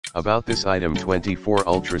About this item: 24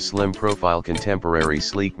 ultra slim profile, contemporary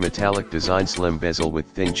sleek metallic design, slim bezel with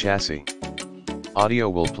thin chassis. Audio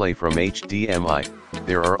will play from HDMI.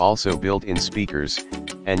 There are also built-in speakers,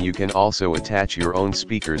 and you can also attach your own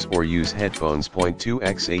speakers or use headphones.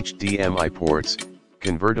 2x HDMI ports,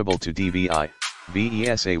 convertible to DVI,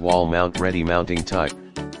 VESA wall mount ready mounting type,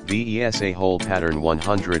 VESA hole pattern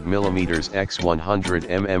 100mm x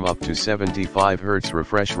 100mm up to 75 Hz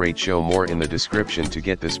refresh rate. Show more in the description to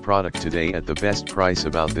get this product today at the best price.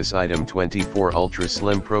 About this item: 24 ultra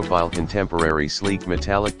slim profile, contemporary sleek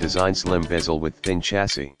metallic design, slim bezel with thin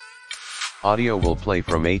chassis. Audio will play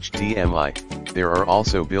from HDMI. There are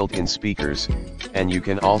also built-in speakers, and you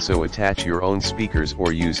can also attach your own speakers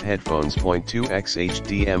or use headphones. 2x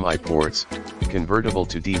HDMI ports, convertible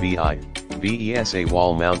to DVI, VESA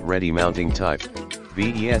wall mount ready mounting type,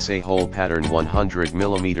 VESA hole pattern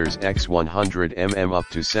 100mm x 100mm up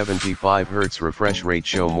to 75 Hz refresh rate.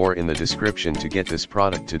 Show more in the description to get this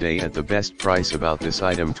product today at the best price. About this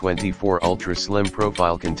item: 24 ultra slim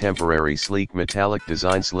profile, contemporary sleek metallic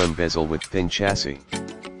design, slim bezel with thin chassis.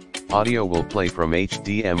 Audio will play from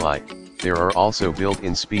HDMI. There are also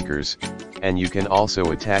built-in speakers, and you can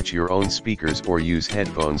also attach your own speakers or use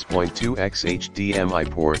headphones. 2x HDMI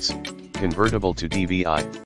ports, convertible to DVI,